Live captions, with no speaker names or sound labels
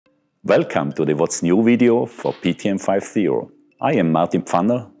Welcome to the What's New video for PTM 5.0. I am Martin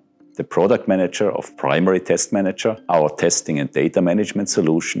Pfanner, the Product Manager of Primary Test Manager, our testing and data management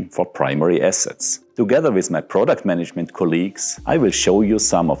solution for primary assets. Together with my product management colleagues, I will show you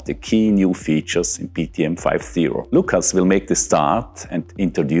some of the key new features in PTM 5.0. Lukas will make the start and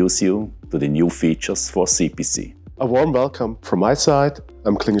introduce you to the new features for CPC. A warm welcome from my side.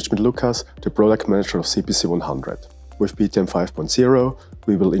 I'm Klingenschmidt Lukas, the Product Manager of CPC 100. With PTM 5.0,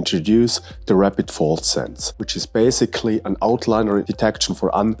 we will introduce the Rapid Fault Sense, which is basically an outliner detection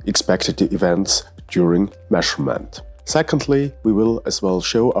for unexpected events during measurement. Secondly, we will as well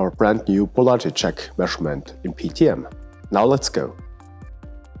show our brand new polarity check measurement in PTM. Now let's go.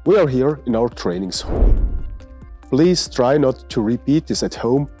 We are here in our training hall. Please try not to repeat this at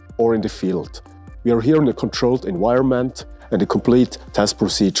home or in the field. We are here in a controlled environment and the complete test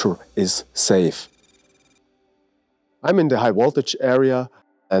procedure is safe. I'm in the high voltage area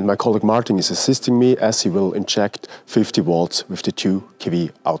and my colleague Martin is assisting me as he will inject 50 volts with the 2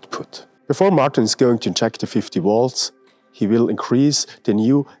 kV output. Before Martin is going to inject the 50 volts, he will increase the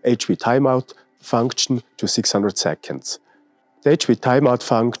new HV timeout function to 600 seconds. The HV timeout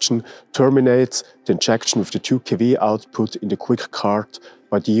function terminates the injection with the 2 kV output in the quick card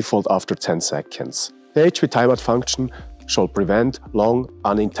by default after 10 seconds. The HV timeout function shall prevent long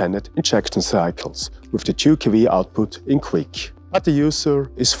unintended injection cycles with the 2 kV output in quick. But the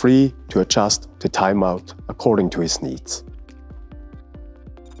user is free to adjust the timeout according to his needs.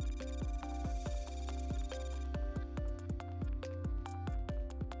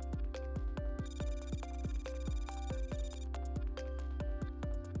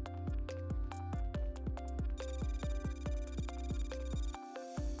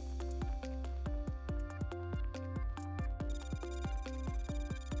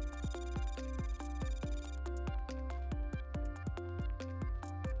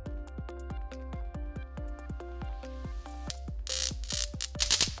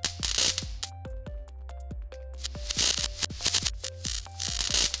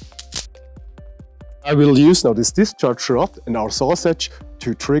 I will use now this discharge rod and our sausage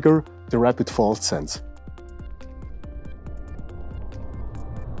to trigger the Rapid Fault Sense.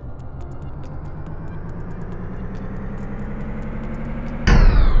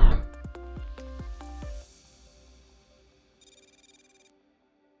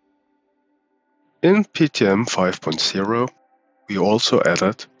 In PTM 5.0, we also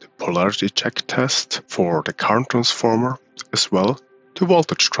added the polarity check test for the current transformer as well the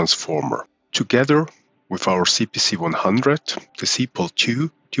voltage transformer. Together with our CPC 100, the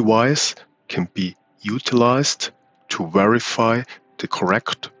CPOL2 device can be utilized to verify the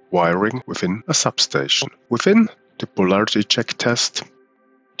correct wiring within a substation. Within the polarity check test,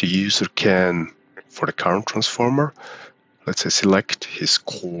 the user can, for the current transformer, let's say select his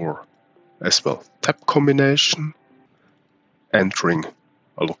core as well tap combination, entering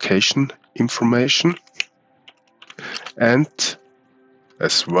a location information, and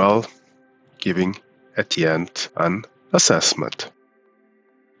as well giving at the end an assessment.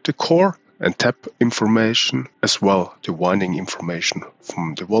 The core and tap information as well the winding information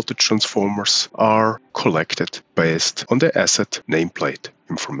from the voltage transformers are collected based on the asset nameplate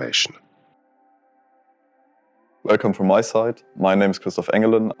information. Welcome from my side. My name is Christoph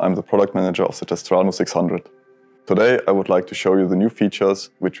Engelen. I'm the product manager of the TESTRANO 600. Today I would like to show you the new features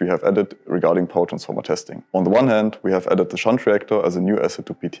which we have added regarding power transformer testing. On the one hand, we have added the shunt reactor as a new asset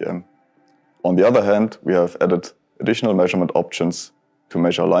to PTM. On the other hand, we have added additional measurement options to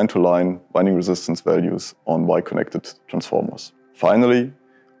measure line-to-line winding resistance values on Y-connected transformers. Finally,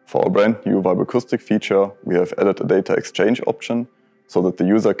 for our brand new vibroacoustic feature, we have added a data exchange option so that the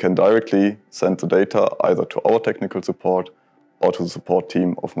user can directly send the data either to our technical support or to the support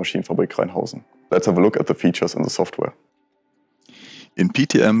team of Maschinenfabrik Rheinhausen. Let's have a look at the features in the software. In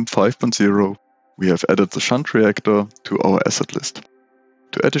PTM 5.0, we have added the shunt reactor to our asset list.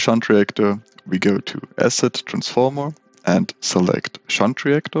 To add a shunt reactor, we go to Asset Transformer and select Shunt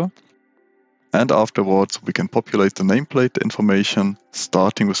Reactor. And afterwards, we can populate the nameplate information,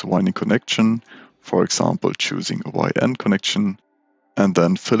 starting with a winding connection, for example, choosing a YN connection, and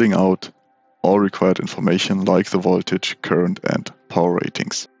then filling out all required information like the voltage, current, and power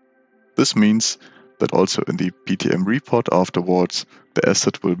ratings. This means that also in the PTM report afterwards, the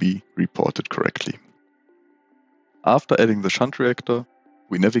asset will be reported correctly. After adding the shunt reactor,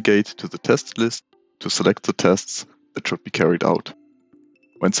 we navigate to the test list to select the tests that should be carried out.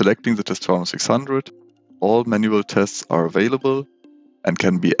 When selecting the TESTRANO 600, all manual tests are available and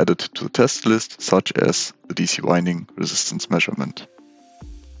can be added to the test list, such as the DC winding resistance measurement.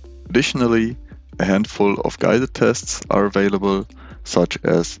 Additionally, a handful of guided tests are available such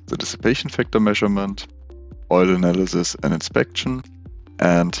as the dissipation factor measurement, oil analysis and inspection,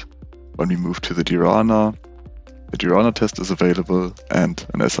 and when we move to the DIRANA, the DIRANA test is available and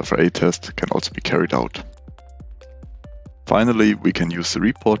an SFRA test can also be carried out. Finally, we can use the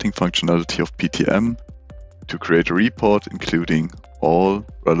reporting functionality of PTM to create a report including all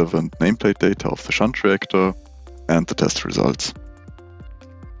relevant nameplate data of the shunt reactor and the test results.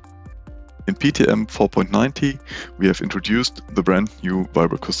 In PTM 4.90, we have introduced the brand new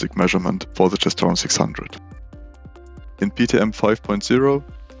vibroacoustic measurement for the TESTRANO 600. In PTM 5.0,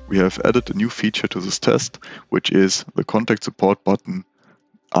 we have added a new feature to this test, which is the Contact Support button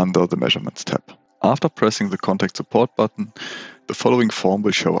under the Measurements tab. After pressing the Contact Support button, the following form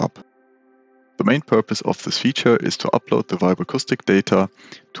will show up. The main purpose of this feature is to upload the vibroacoustic data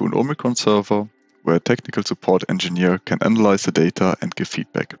to an OMICRON server, where a technical support engineer can analyze the data and give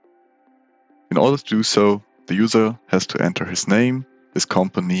feedback. In order to do so, the user has to enter his name, his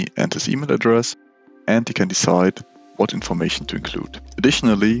company and his email address, and he can decide what information to include.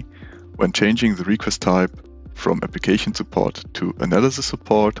 Additionally, when changing the request type from application support to analysis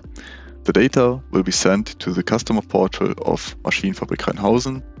support, the data will be sent to the customer portal of Maschinenfabrik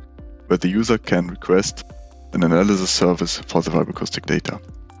Rheinhausen, where the user can request an analysis service for the vibroacoustic data.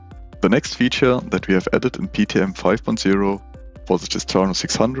 The next feature that we have added in PTM 5.0 for the TESTRANO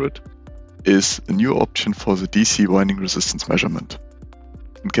 600 is a new option for the DC winding resistance measurement.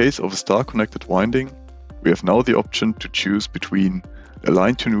 In case of a star-connected winding, we have now the option to choose between a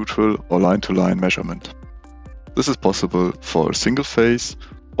line-to-neutral or line-to-line measurement. This is possible for a single-phase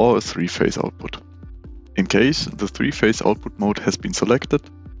or a three-phase output. In case the three-phase output mode has been selected,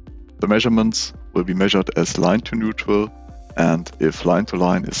 the measurements will be measured as line-to-neutral, and if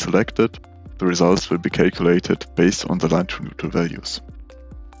line-to-line is selected, the results will be calculated based on the line-to-neutral values.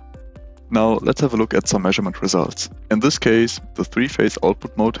 Now let's have a look at some measurement results. In this case, the three-phase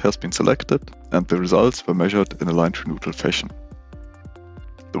output mode has been selected and the results were measured in a line-to-neutral fashion.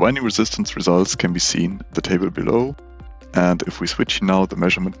 The winding resistance results can be seen in the table below, and if we switch now the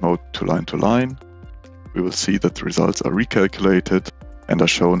measurement mode to line, we will see that the results are recalculated and are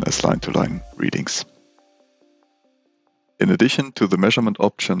shown as line-to-line readings. In addition to the measurement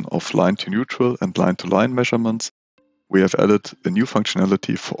option of line-to-neutral and line-to-line measurements, we have added a new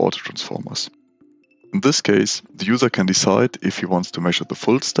functionality for autotransformers. In this case, the user can decide if he wants to measure the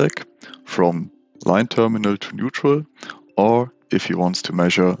full stack from line terminal to neutral, or if he wants to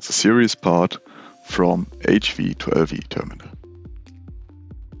measure the series part from HV to LV terminal.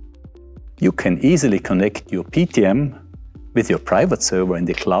 You can easily connect your PTM with your private server in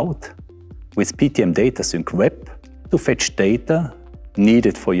the cloud with PTM DataSync WEB to fetch data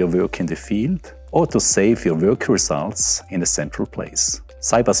needed for your work in the field, or to save your work results in a central place.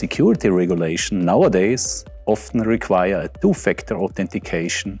 Cybersecurity regulation nowadays often require a two-factor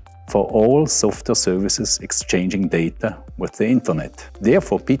authentication for all software services exchanging data with the internet.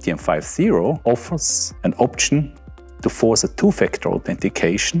 Therefore, PTM 5.0 offers an option to force a two-factor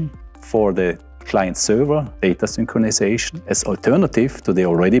authentication for the client-server data synchronization as alternative to the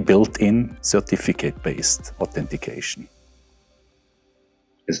already built-in certificate-based authentication.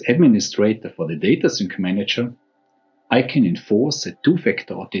 As administrator for the DataSync Manager, I can enforce a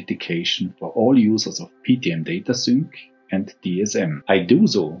two-factor authentication for all users of PTM DataSync and DSM. I do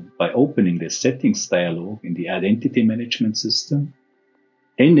so by opening the Settings dialog in the Identity Management System,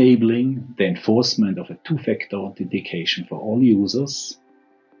 enabling the enforcement of a two-factor authentication for all users,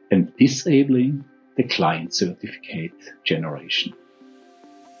 and disabling the client certificate generation.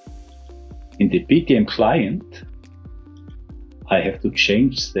 In the PTM client, I have to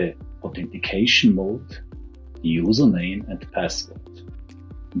change the authentication mode, username and password.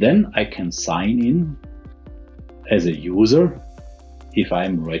 Then I can sign in as a user if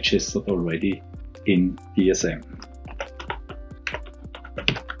I'm registered already in DSM.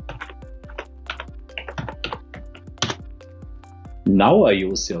 Now I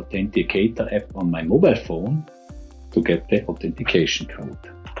use the Authenticator app on my mobile phone to get the authentication code.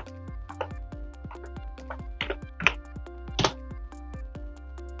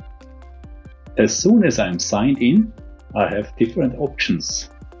 As soon as I'm signed in, I have different options.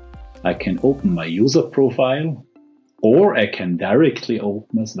 I can open my user profile, or I can directly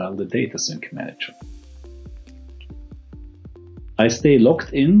open as well the DataSync Manager. I stay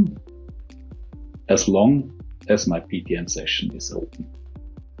logged in as long as my PTM session is open.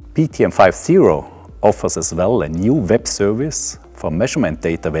 PTM 5.0 offers as well a new web service for measurement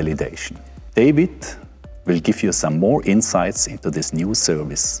data validation. David will give you some more insights into this new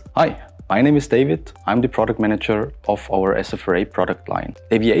service. Hi, my name is David. I'm the product manager of our SFRA product line.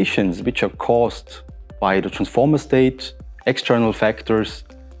 Deviations which are caused by the transformer state external factors,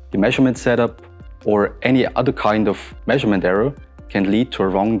 the measurement setup, or any other kind of measurement error can lead to a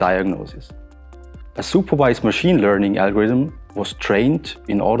wrong diagnosis. A supervised machine learning algorithm was trained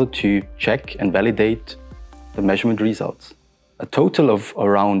in order to check and validate the measurement results. A total of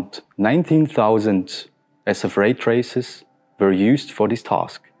around 19,000 SFRA traces were used for this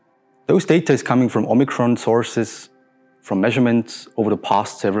task. Those data is coming from OMICRON sources from measurements over the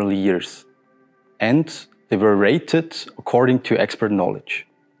past several years, and they were rated according to expert knowledge.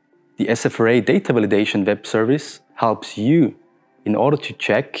 The SFRA data validation web service helps you in order to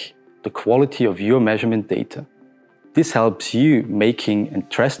check the quality of your measurement data. This helps you making a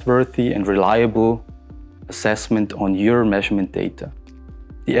trustworthy and reliable assessment on your measurement data.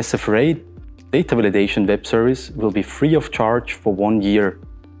 The SFRA data validation web service will be free of charge for 1 year.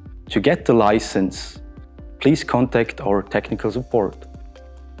 To get the license, please contact our technical support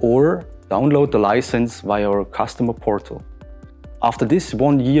or download the license via our customer portal. After this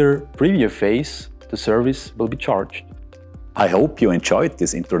 1 year preview phase, the service will be charged. I hope you enjoyed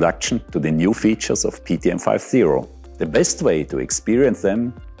this introduction to the new features of PTM 5.0. The best way to experience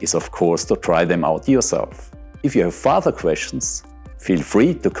them is of course to try them out yourself. If you have further questions, feel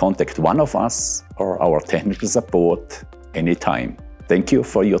free to contact one of us or our technical support anytime. Thank you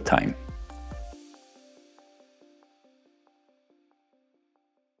for your time.